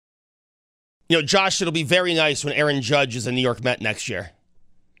Josh, it'll be very nice when Aaron Judge is a New York Met next year.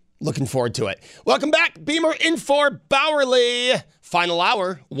 Looking forward to it. Welcome back. Beamer in for Bowerly. Final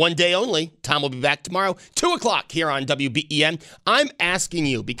hour, one day only. Tom will be back tomorrow, 2 o'clock here on WBEN. I'm asking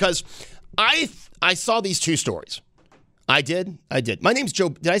you because I saw these two stories. I did. My name's Joe.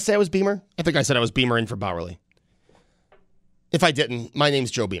 Did I say I was Beamer? I think I said I was Beamer in for Bowerly. If I didn't, my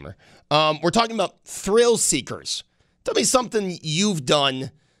name's Joe Beamer. We're talking about thrill seekers. Tell me something you've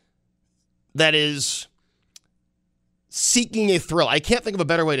done that is seeking a thrill. I can't think of a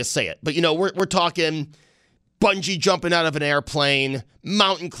better way to say it, but we're talking bungee jumping out of an airplane,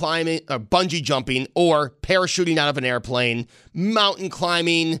 mountain climbing, or bungee jumping, or parachuting out of an airplane, mountain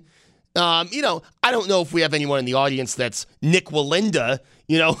climbing. I don't know if we have anyone in the audience that's Nick Walinda,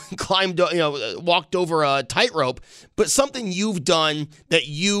 walked over a tightrope, but something you've done that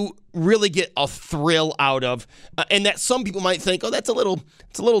you really get a thrill out of, and that some people might think, it's a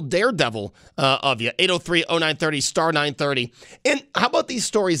little daredevil of you. 803-0930, star 930. And how about these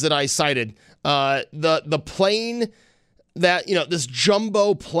stories that I cited? The plane that, this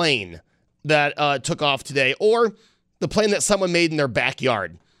jumbo plane that took off today, or the plane that someone made in their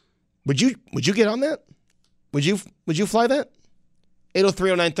backyard. Would you get on that? Would you fly that?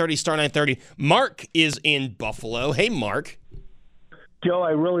 803-0930, star 930. Mark is in Buffalo. Hey, Mark. Joe,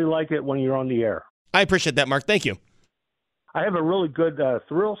 I really like it when you're on the air. I appreciate that, Mark. Thank you. I have a really good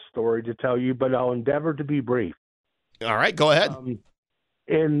thrill story to tell you, but I'll endeavor to be brief. All right, go ahead.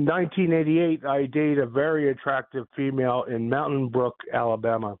 In 1988, I dated a very attractive female in Mountain Brook,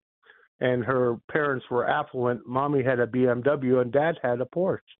 Alabama, and her parents were affluent. Mommy had a BMW, and Dad had a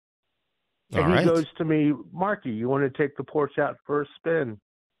Porsche. And he goes to me, Marky, you want to take the Porsche out for a spin?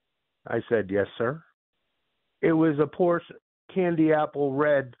 I said, yes, sir. It was a Porsche Candy Apple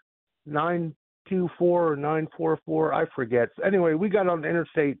Red 924 or 944, I forget. Anyway, we got on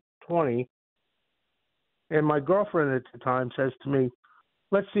Interstate 20, and my girlfriend at the time says to me,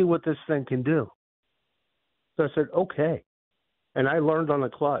 let's see what this thing can do. So I said, okay. And I learned on the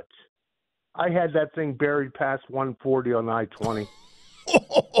clutch. I had that thing buried past 140 on I-20.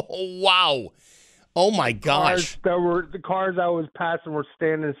 Oh, wow. Oh, my gosh. The cars I was passing were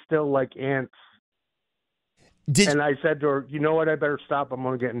standing still like ants. And I said to her, you know what, I better stop. I'm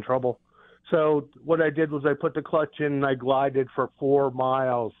going to get in trouble. So what I did was I put the clutch in and I glided for 4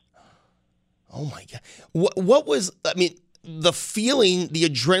 miles. Oh, my God. What was, the feeling, the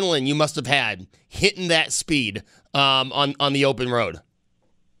adrenaline you must have had hitting that speed on the open road?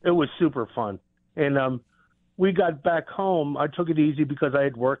 It was super fun. And we got back home. I took it easy because I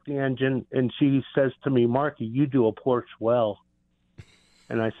had worked the engine, and she says to me, Marky, you do a Porsche well.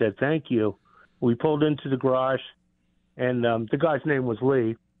 And I said, thank you. We pulled into the garage, and the guy's name was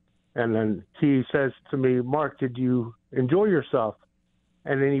Lee. And then he says to me, Mark, did you enjoy yourself?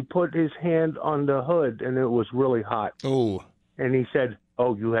 And then he put his hand on the hood, and it was really hot. Oh. And he said,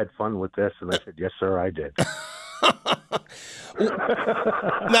 oh, you had fun with this? And I said, yes, sir, I did.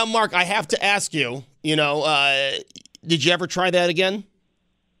 Now, Mark, I have to ask you, did you ever try that again?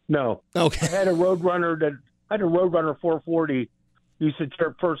 No. Okay. I had a Roadrunner 440. Used to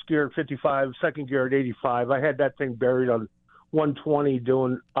turn first gear at 55, second gear at 85. I had that thing buried on 120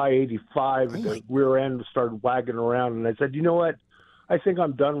 doing I-85. And the rear end started wagging around. And I said, you know what? I think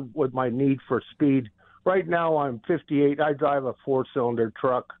I'm done with my need for speed. Right now, I'm 58. I drive a 4-cylinder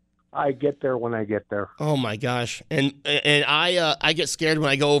truck. I get there when I get there. Oh, my gosh. And I get scared when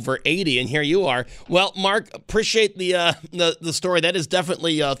I go over 80, and here you are. Well, Mark, appreciate the story. That is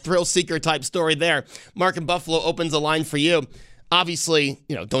definitely a thrill-seeker type story there. Mark in Buffalo opens a line for you. Obviously,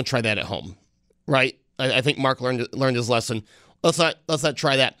 don't try that at home, right? I think Mark learned his lesson. Let's not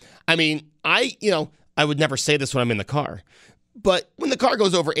try that. I would never say this when I'm in the car, but when the car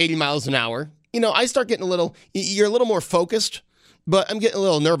goes over 80 miles an hour, I start getting you're a little more focused, but I'm getting a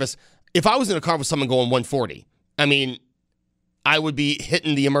little nervous. If I was in a car with someone going 140, I would be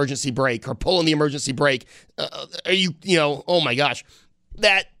hitting the emergency brake or pulling the emergency brake. Oh my gosh,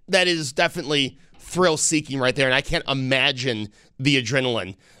 that is definitely thrill-seeking right there, and I can't imagine the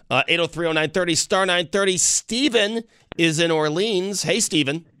adrenaline. 803-0930, star 930. Steven is in Orleans. Hey,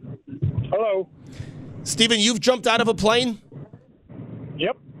 Steven. Hello. Steven, you've jumped out of a plane?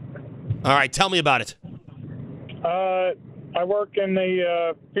 Yep. All right, tell me about it. I work in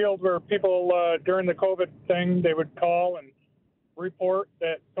the field where people, during the COVID thing, they would call and report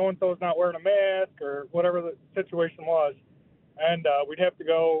that so-and-so's not wearing a mask or whatever the situation was. And we'd have to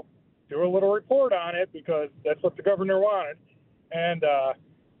go do a little report on it because that's what the governor wanted. And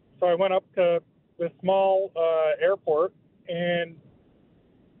so I went up to this small airport, and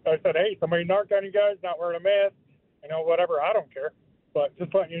I said, hey, somebody narked on you guys, not wearing a mask, whatever, I don't care. But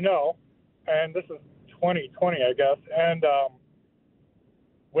just letting you know. and this is 2020, I guess. And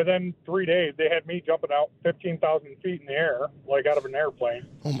within 3 days, they had me jumping out 15,000 feet in the air, like out of an airplane.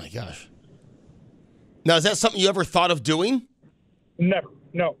 Oh, my gosh. Now, is that something you ever thought of doing? Never.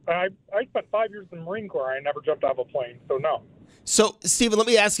 No. I spent 5 years in the Marine Corps. I never jumped out of a plane, so no. So, Stephen, let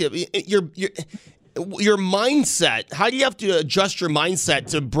me ask you, your mindset, how do you have to adjust your mindset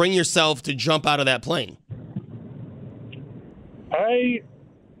to bring yourself to jump out of that plane? I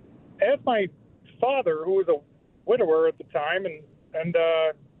asked my father, who was a widower at the time, and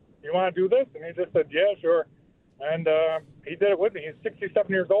you want to do this? And he just said, yeah, sure. And he did it with me. He's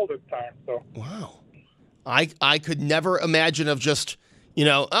 67 years old at the time. So wow. I could never imagine of just,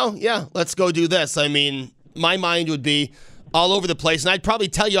 oh, yeah, let's go do this. I mean, my mind would be all over the place, and I'd probably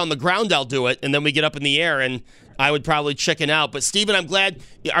tell you on the ground I'll do it, and then we get up in the air, and I would probably chicken out. But, Stephen, I'm glad.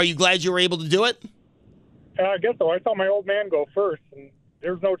 Are you glad you were able to do it? I guess so. I saw my old man go first, and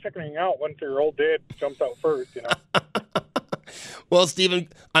there's no chickening out once your old dad jumps out first, Well, Stephen,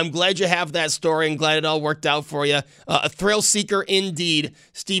 I'm glad you have that story and glad it all worked out for you. A thrill seeker indeed,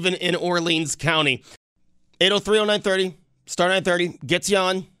 Stephen in Orleans County. 803-0930, star 930, gets you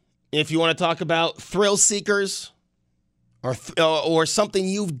on. If you want to talk about thrill seekers or something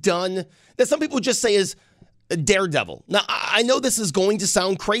you've done that some people just say is a daredevil. Now, I know this is going to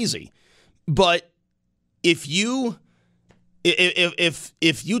sound crazy, but if you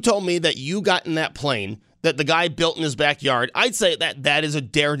told me that you got in that plane that the guy built in his backyard, I'd say that is a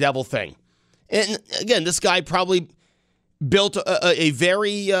daredevil thing. And again, this guy probably built a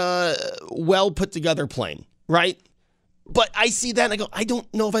very well put together plane, right? But I see that and I go, I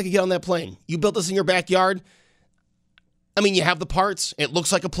don't know if I could get on that plane. You built this in your backyard. I mean, you have the parts. It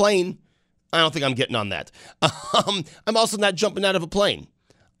looks like a plane. I don't think I'm getting on that. I'm also not jumping out of a plane.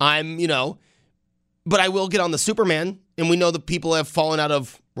 But I will get on the Superman, and we know that people have fallen out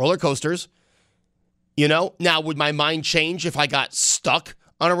of roller coasters. Now would my mind change if I got stuck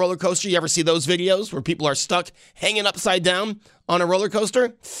on a roller coaster? You ever see those videos where people are stuck hanging upside down on a roller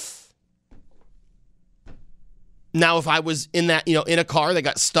coaster? Now, if I was in that, in a car that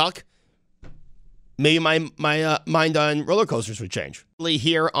got stuck, maybe my mind on roller coasters would change.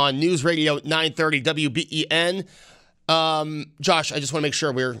 Here on News Radio 930 WBEN. Josh, I just want to make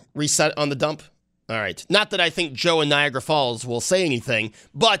sure we're reset on the dump. All right. Not that I think Joe in Niagara Falls will say anything,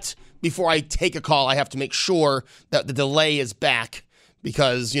 but before I take a call, I have to make sure that the delay is back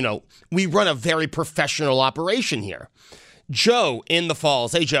because, we run a very professional operation here. Joe in the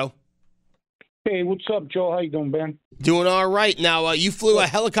Falls. Hey, Joe. Hey, what's up, Joe? How you doing, Ben? Doing all right. Now, you flew a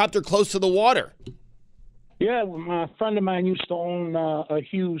helicopter close to the water. Yeah, a friend of mine used to own a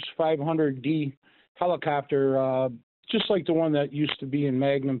Hughes 500D helicopter, just like the one that used to be in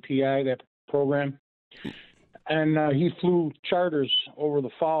Magnum PI, that program. And he flew charters over the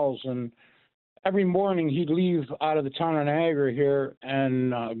falls, and every morning he'd leave out of the town of Niagara here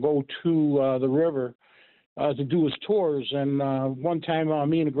and go to the river to do his tours. And one time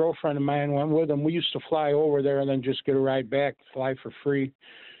me and a girlfriend of mine went with him. We used to fly over there and then just get a ride back, fly for free.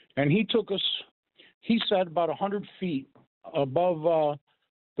 And he took us, he said, about 100 feet above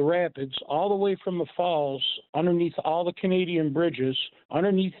the rapids, all the way from the falls, underneath all the Canadian bridges,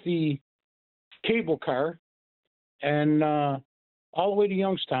 underneath the cable car, and all the way to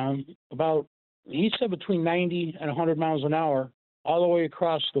Youngstown, about, he said, between 90 and 100 miles an hour, all the way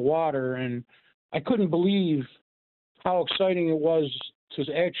across the water. And I couldn't believe how exciting it was to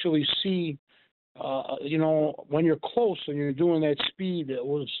actually see, when you're close and you're doing that speed. It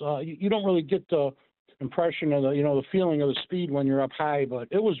was, you don't really get the impression of the feeling of the speed when you're up high, but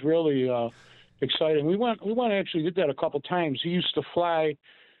it was really exciting. We went actually did that a couple times. He used to fly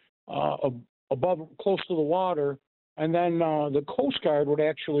above, close to the water, and then the Coast Guard would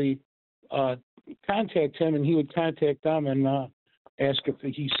actually contact him, and he would contact them and ask if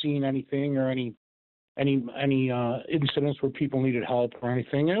he's seen anything or any incidents where people needed help or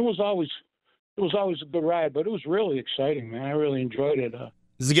anything. And it was always a good ride, but it was really exciting, man. I really enjoyed it.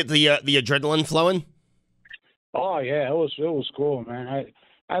 Does it get the adrenaline flowing? Oh yeah, it was cool, man.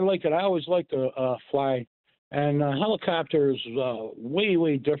 I liked it. I always liked to fly, and a helicopter is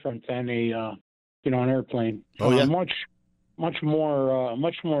way different than an airplane. Oh yeah, much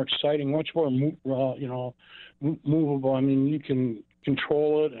more exciting, much more movable. I mean, you can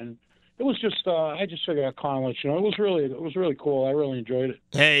control it, and it was just I just figured I'd call and let you know. It was really cool. I really enjoyed it.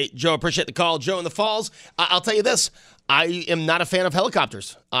 Hey, Joe, appreciate the call. Joe in the Falls. I'll tell you this. I am not a fan of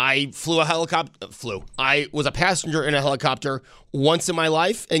helicopters. I was a passenger in a helicopter once in my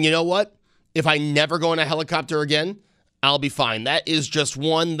life, and you know what? If I never go in a helicopter again, I'll be fine. That is just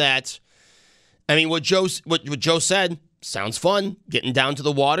one that, I mean, what Joe said, sounds fun, getting down to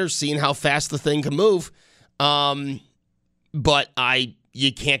the water, seeing how fast the thing can move. But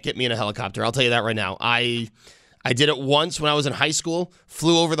you can't get me in a helicopter. I'll tell you that right now. I did it once when I was in high school,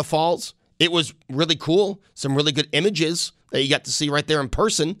 flew over the falls. It was really cool. Some really good images that you got to see right there in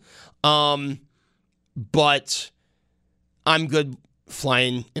person. But I'm good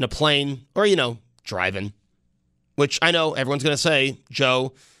flying in a plane or, driving, which I know everyone's going to say,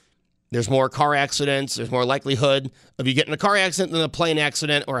 Joe, there's more car accidents. There's more likelihood of you getting a car accident than a plane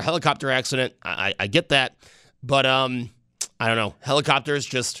accident or a helicopter accident. I get that. But I don't know. Helicopters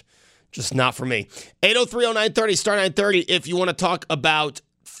just not for me. 803-0930, star 930 if you want to talk about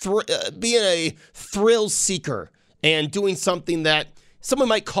being a thrill seeker and doing something that someone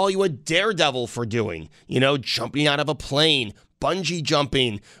might call you a daredevil for doing. Jumping out of a plane, bungee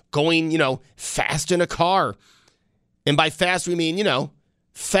jumping, going, fast in a car. And by fast, we mean,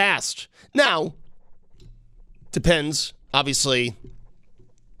 fast. Now, depends. Obviously,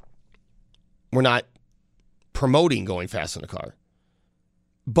 we're not promoting going fast in a car.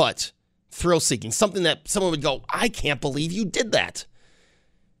 But thrill-seeking, something that someone would go, I can't believe you did that.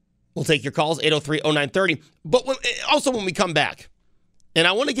 We'll take your calls, 803-0930. But when we come back, and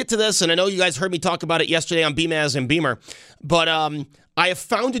I want to get to this, and I know you guys heard me talk about it yesterday on BMAS and Beamer, but I have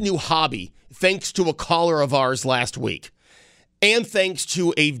found a new hobby thanks to a caller of ours last week. And thanks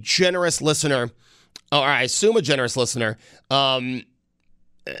to a generous listener, or I assume a generous listener,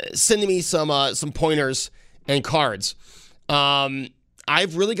 sending me some pointers and cards.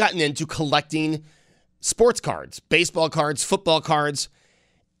 I've really gotten into collecting sports cards, baseball cards, football cards,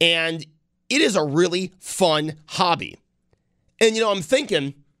 and it is a really fun hobby. And, I'm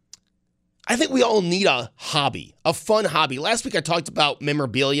thinking, I think we all need a hobby, a fun hobby. Last week I talked about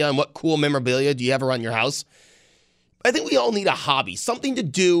memorabilia and what cool memorabilia do you have around your house. I think we all need a hobby, something to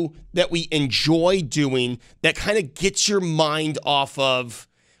do that we enjoy doing that kind of gets your mind off of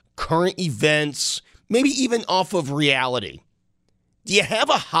current events, maybe even off of reality. Do you have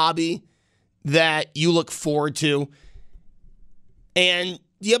a hobby that you look forward to? And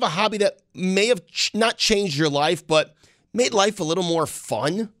do you have a hobby that may have not changed your life, but made life a little more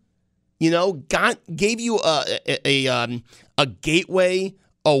fun? Gave you a gateway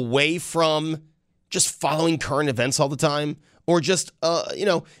away from just following current events all the time, or just,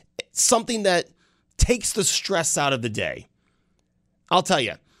 something that takes the stress out of the day. I'll tell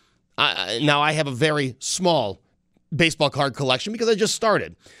you, now I have a very small baseball card collection because I just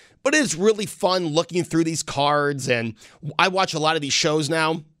started, but it's really fun looking through these cards, and I watch a lot of these shows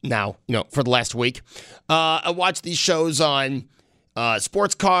now, for the last week. I watch these shows on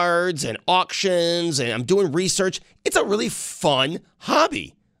sports cards and auctions, and I'm doing research. It's a really fun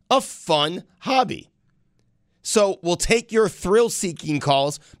hobby. So we'll take your thrill-seeking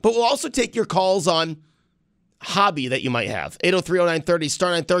calls, but we'll also take your calls on hobby that you might have. 803-0930, star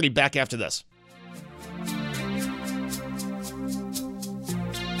 930, back after this.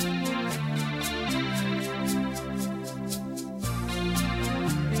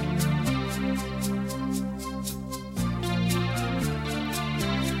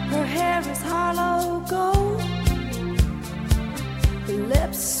 Her hair is hollow gold, her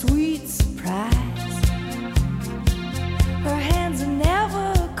lips sweet surprise. Her hands are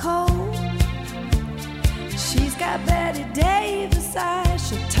never cold. She's got Betty Davis eyes.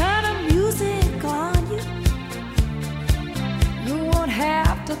 She'll turn her music on you. You won't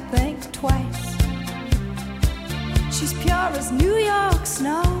have to think twice. She's pure as New York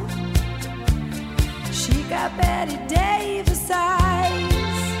snow. She got Betty Davis eyes.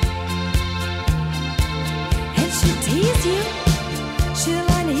 And she'll tease you, she'll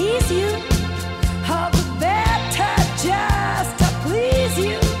unease you. All the better just to please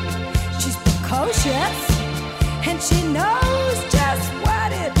you. She's precocious, and she knows just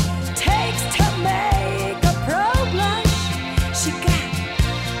what it takes to make a pro blush. She got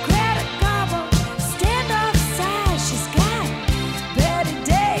Greta Garbo, standoff size. She's got Betty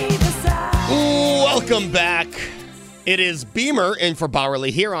Davis eyes. Welcome back. It is Beamer in for Bowerly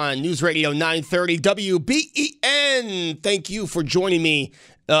here on News Radio 930 WBEN. Thank you for joining me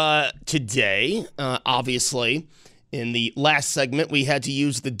today. Obviously, in the last segment, we had to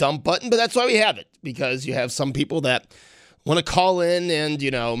use the dump button, but that's why we have it, because you have some people that want to call in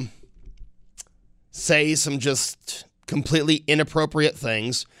and, say some just completely inappropriate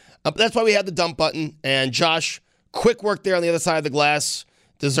things. But that's why we have the dump button. And Josh, quick work there on the other side of the glass.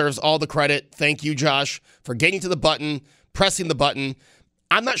 Deserves all the credit. Thank you, Josh, for getting to the button, pressing the button.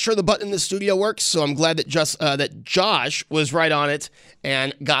 I'm not sure the button in the studio works, so I'm glad that Josh was right on it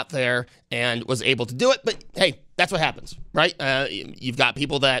and got there and was able to do it. But hey, that's what happens, right? You've got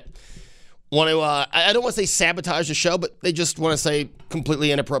people that want to, I don't want to say sabotage the show, but they just want to say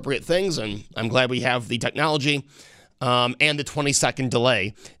completely inappropriate things, and I'm glad we have the technology and the 20-second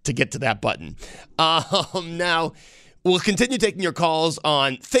delay to get to that button. Now, we'll continue taking your calls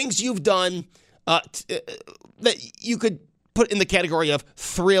on things you've done that you could put in the category of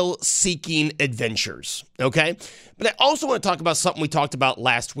thrill-seeking adventures, okay? But I also want to talk about something we talked about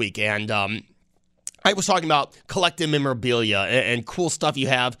last week, and I was talking about collecting memorabilia and cool stuff you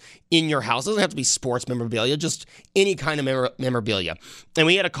have in your house. It doesn't have to be sports memorabilia, just any kind of memorabilia. And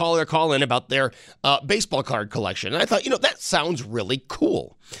we had a caller call in about their baseball card collection. And I thought, that sounds really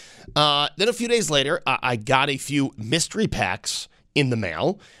cool. Then a few days later, I got a few mystery packs in the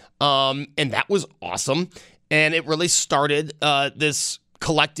mail, and that was awesome. And it really started this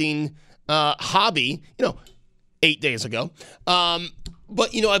collecting hobby, 8 days ago.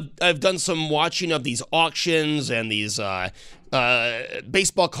 But, I've done some watching of these auctions and these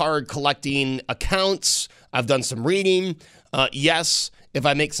baseball card collecting accounts. I've done some reading. Yes, if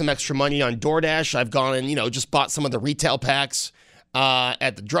I make some extra money on DoorDash, I've gone and, just bought some of the retail packs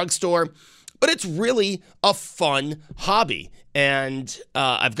at the drugstore. But it's really a fun hobby. And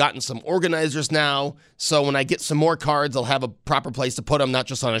I've gotten some organizers now. So when I get some more cards, I'll have a proper place to put them, not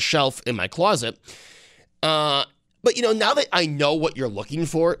just on a shelf in my closet. But, now that I know what you're looking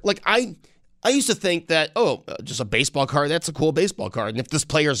for, like I used to think that, just a baseball card, that's a cool baseball card. And if this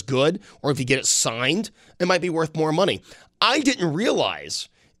player's good or if you get it signed, it might be worth more money. I didn't realize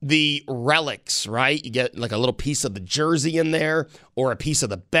the relics, right? You get like a little piece of the jersey in there or a piece of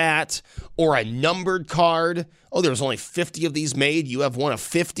the bat or a numbered card. Oh, there's only 50 of these made. You have one of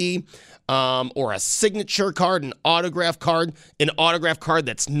 50. Or a signature card, an autograph card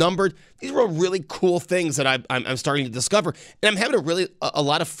that's numbered. These are really cool things that I'm starting to discover. And I'm having a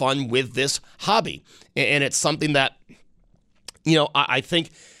lot of fun with this hobby. And it's something that, I think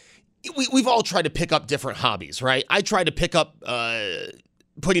we've all tried to pick up different hobbies, right? I tried to pick up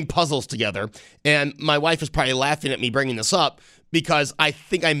putting puzzles together. And my wife is probably laughing at me bringing this up because I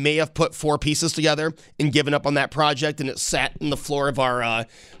think I may have put 4 pieces together and given up on that project, and it sat in the floor of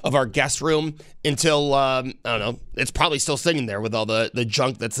our guest room until, I don't know, it's probably still sitting there with all the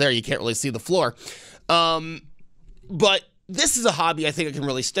junk that's there. You can't really see the floor. But this is a hobby I think I can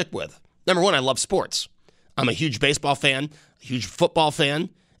really stick with. Number one, I love sports. I'm a huge baseball fan, a huge football fan,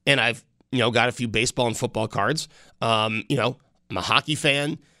 and I've, got a few baseball and football cards. I'm a hockey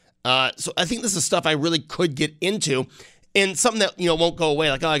fan. So I think this is stuff I really could get into. And something that, won't go away.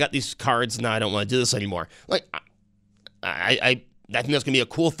 Like, I got these cards. Now I don't want to do this anymore. Like, I think that's going to be a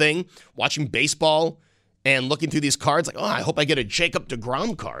cool thing. Watching baseball and looking through these cards. Like, I hope I get a Jacob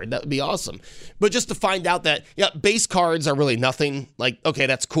deGrom card. That would be awesome. But just to find out that, base cards are really nothing. Like, okay,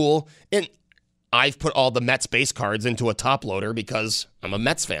 that's cool. And I've put all the Mets base cards into a top loader because I'm a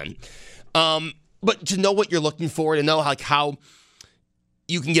Mets fan. But to know what you're looking for, to know like how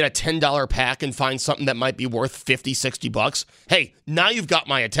you can get a $10 pack and find something that might be worth $50, $60. Hey, now you've got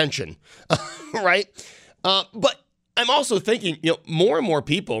my attention, right? But I'm also thinking, more and more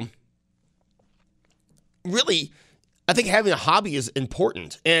people really, I think having a hobby is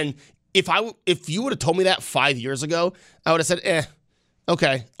important. And if you would have told me that 5 years ago, I would have said,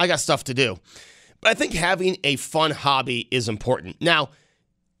 okay, I got stuff to do. But I think having a fun hobby is important. Now,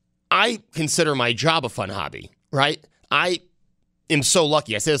 I consider my job a fun hobby, right? I am so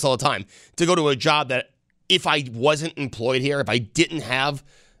lucky, I say this all the time, to go to a job that if I wasn't employed here, if I didn't have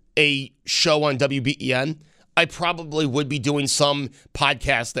a show on WBEN, I probably would be doing some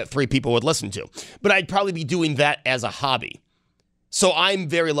podcast that 3 people would listen to. But I'd probably be doing that as a hobby. So I'm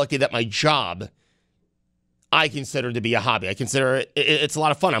very lucky that my job, I consider to be a hobby. I consider it's a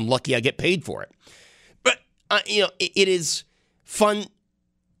lot of fun. I'm lucky I get paid for it. But, it is fun.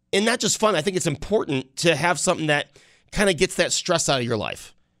 And not just fun, I think it's important to have something that kind of gets that stress out of your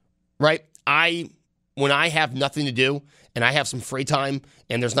life, right? When I have nothing to do and I have some free time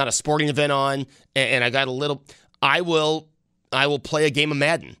and there's not a sporting event on and I got I will play a game of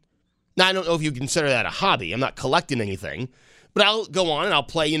Madden. Now, I don't know if you consider that a hobby. I'm not collecting anything, but I'll go on and I'll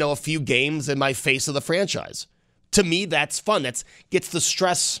play, a few games in my face of the franchise. To me, that's fun. That gets the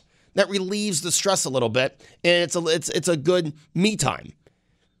stress, that relieves the stress a little bit, and it's a good me time.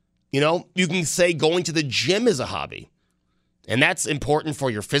 You can say going to the gym is a hobby. And that's important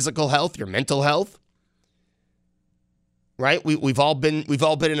for your physical health, your mental health. Right? We've all been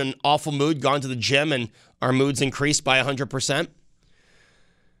in an awful mood, gone to the gym, and our mood's increased by 100%.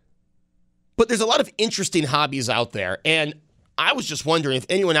 But there's a lot of interesting hobbies out there. And I was just wondering if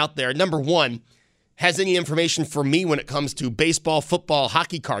anyone out there, number one, has any information for me when it comes to baseball, football,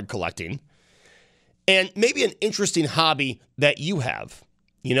 hockey card collecting. And maybe an interesting hobby that you have.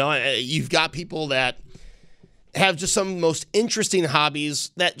 You know, you've got people that have just some of the most interesting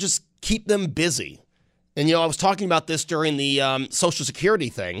hobbies that just keep them busy. And, you know, I was talking about this during the Social Security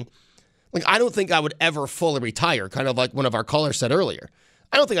thing. Like, I don't think I would ever fully retire, kind of like one of our callers said earlier.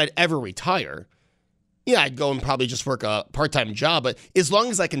 I don't think I'd ever retire. Yeah, I'd go and probably just work a part-time job, but as long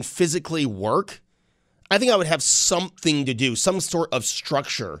as I can physically work, I think I would have something to do, some sort of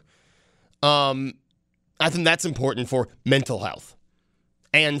structure. I think that's important for mental health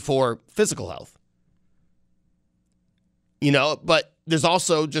and for physical health. You know, but there's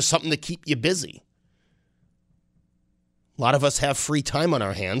also just something to keep you busy. A lot of us have free time on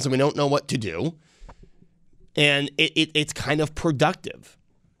our hands and we don't know what to do. And it's kind of productive.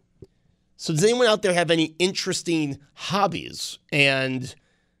 So does anyone out there have any interesting hobbies? And,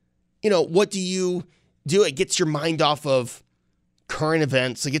 you know, what do you do? It gets your mind off of current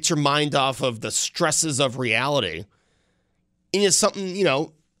events. It gets your mind off of the stresses of reality. And it's something, you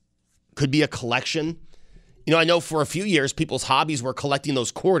know, could be a collection. You know, I know for a few years, people's hobbies were collecting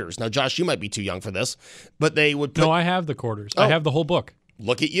those quarters. Now, Josh, you might be too young for this, but they would put... No, I have the quarters. I have the whole book.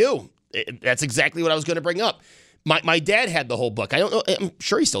 Look at you. That's exactly what I was going to bring up. My dad had the whole book. I don't know. I'm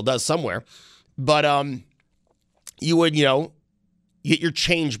sure he still does somewhere. But you would, you know, get your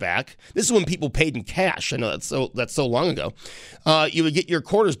change back. This is when people paid in cash. I know that's so long ago. You would get your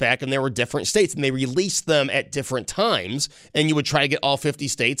quarters back, and there were different states, and they released them at different times, and you would try to get all 50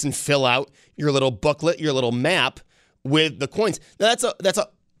 states and fill out your little booklet, your little map with the coins. Now, that's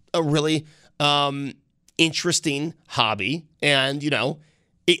a really interesting hobby, and, you know,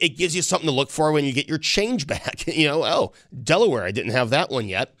 it gives you something to look for when you get your change back. You know, oh, Delaware, I didn't have that one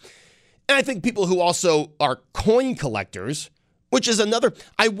yet. And I think people who also are coin collectors, which is another,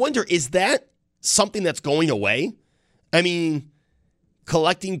 I wonder, is that something that's going away? I mean,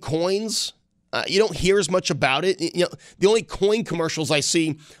 collecting coins, you don't hear as much about it. You know, the only coin commercials I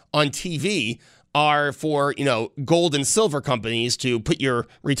see on TV are for, you know, gold and silver companies to put your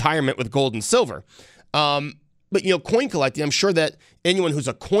retirement with gold and silver. But, you know, coin collecting, I'm sure that anyone who's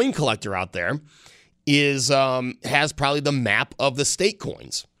a coin collector out there is has probably the map of the state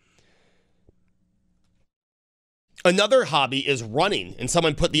coins. Another hobby is running, and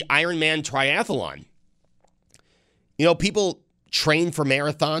someone put the Ironman triathlon. You know, people train for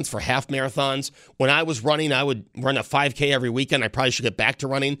marathons, for half marathons. When I was running, I would run a 5K every weekend. I probably should get back to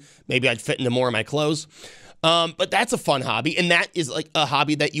running. Maybe I'd fit into more of my clothes. But that's a fun hobby, and that is like a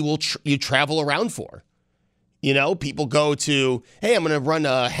hobby that you travel around for. You know, people go to, hey, I'm going to run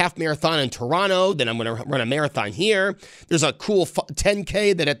a half marathon in Toronto, then I'm going to run a marathon here. There's a cool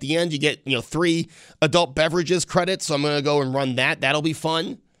 10K that at the end you get, you know, 3 adult beverages credits, so I'm going to go and run that. That'll be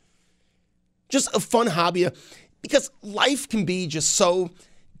fun. Just a fun hobby, because life can be just so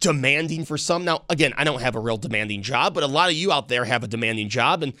demanding for some. Now, again, I don't have a real demanding job, but a lot of you out there have a demanding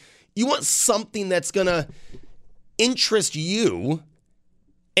job, and you want something that's going to interest you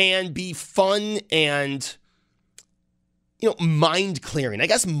and be fun and, you know, mind clearing. I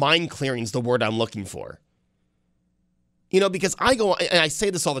guess mind clearing is the word I'm looking for. You know, because I go, and I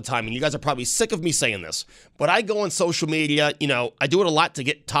say this all the time, and you guys are probably sick of me saying this, but I go on social media, you know, I do it a lot to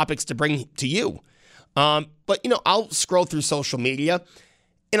get topics to bring to you. But, you know, I'll scroll through social media,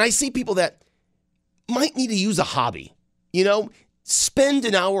 and I see people that might need to use a hobby. You know, spend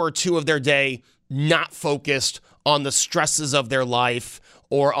an hour or two of their day not focused on the stresses of their life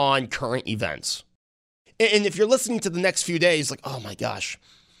or on current events. And if you're listening to the next few days, like, oh my gosh,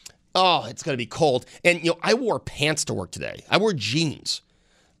 oh, it's going to be cold. And, you know, I wore pants to work today. I wore jeans.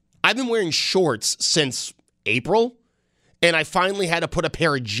 I've been wearing shorts since April, and I finally had to put a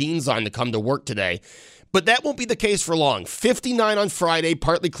pair of jeans on to come to work today. But that won't be the case for long. 59 on Friday,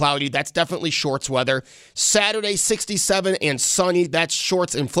 partly cloudy. That's definitely shorts weather. Saturday, 67 and sunny. That's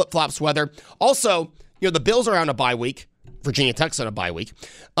shorts and flip-flops weather. Also, you know, the Bills are on a bye week. Virginia Tech's on a bye week.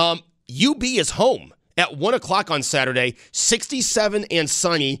 UB is home at 1 o'clock on Saturday, 67 and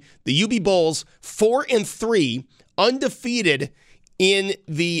sunny. The UB Bulls, 4-3, undefeated in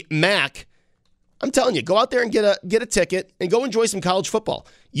the MAC. I'm telling you, go out there and get a ticket and go enjoy some college football.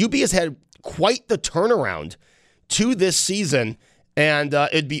 UB has had quite the turnaround to this season, and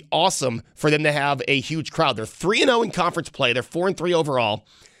it'd be awesome for them to have a huge crowd. They're 3-0 in conference play. They're 4-3 overall.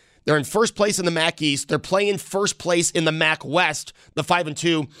 They're in first place in the MAC East. They're playing first place in the MAC West, the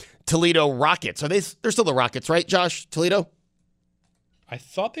 5-2 Toledo Rockets. They're still the Rockets, right, Josh? Toledo? I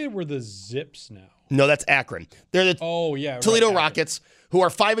thought they were the Zips now. No, that's Akron. They're the Toledo Rockets, who are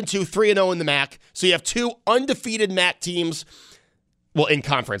 5-2, 3-0 in the MAC. So you have 2 undefeated MAC teams, well, in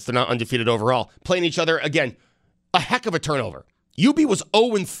conference. They're not undefeated overall, playing each other. Again, a heck of a turnover. UB was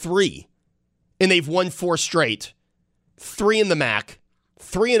 0-3, and they've won 4 straight. 3 in the MAC,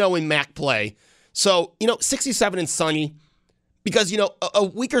 3-0 in MAC play. So, 67 and sunny, because, a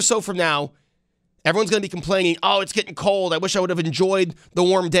week or so from now, everyone's going to be complaining, oh, it's getting cold. I wish I would have enjoyed the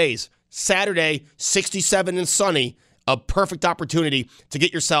warm days. Saturday, 67 and sunny, a perfect opportunity to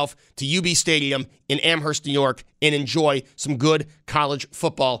get yourself to UB Stadium in Amherst, New York, and enjoy some good college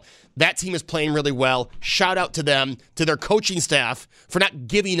football. That team is playing really well. Shout out to them, to their coaching staff, for not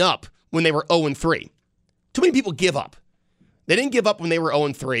giving up when they were 0-3. Too many people give up. They didn't give up when they were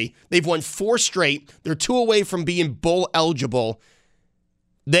 0-3. They've won 4 straight. They're 2 away from being bowl eligible.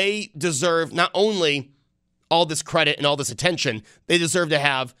 They deserve not only all this credit and all this attention, they deserve to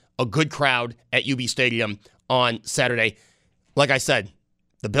have a good crowd at UB Stadium on Saturday. Like I said,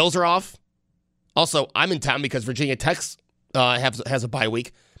 the Bills are off. Also, I'm in town because Virginia Tech has a bye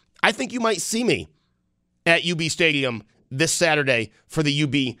week. I think you might see me at UB Stadium this Saturday for the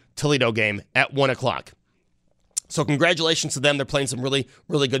UB Toledo game at 1 o'clock. So congratulations to them. They're playing some really,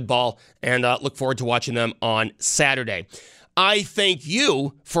 really good ball, and look forward to watching them on Saturday. I thank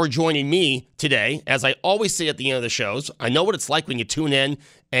you for joining me today. As I always say at the end of the shows, I know what it's like when you tune in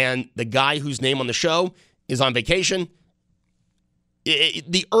and the guy whose name on the show is on vacation.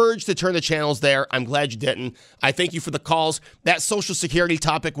 The urge to turn the channels there, I'm glad you didn't. I thank you for the calls. That Social Security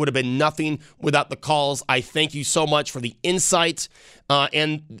topic would have been nothing without the calls. I thank you so much for the insight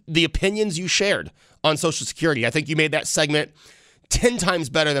and the opinions you shared on Social Security. I think you made that segment 10 times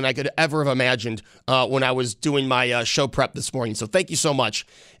better than I could ever have imagined when I was doing my show prep this morning. So thank you so much.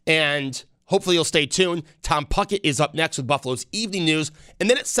 And hopefully you'll stay tuned. Tom Puckett is up next with Buffalo's Evening News. And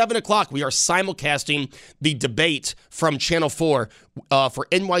then at 7 o'clock, we are simulcasting the debate from Channel 4 for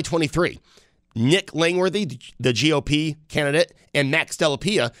NY23. Nick Langworthy, the GOP candidate, and Max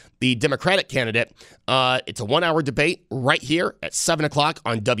Delapia, the Democratic candidate. It's a 1-hour debate right here at 7 o'clock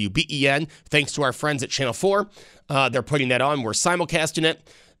on WBEN. Thanks to our friends at Channel 4. They're putting that on. We're simulcasting it.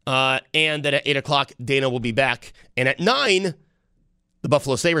 And then at 8 o'clock, Dana will be back. And at 9, the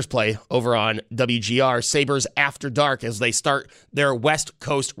Buffalo Sabres play over on WGR. Sabres After Dark as they start their West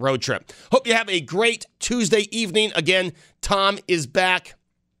Coast road trip. Hope you have a great Tuesday evening. Again, Tom is back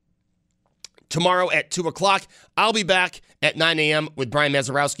tomorrow at 2 o'clock. I'll be back at 9 a.m. with Brian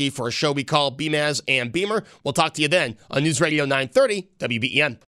Mazurowski for a show we call BMAZ and Beamer. We'll talk to you then on News Radio 930 WBEN.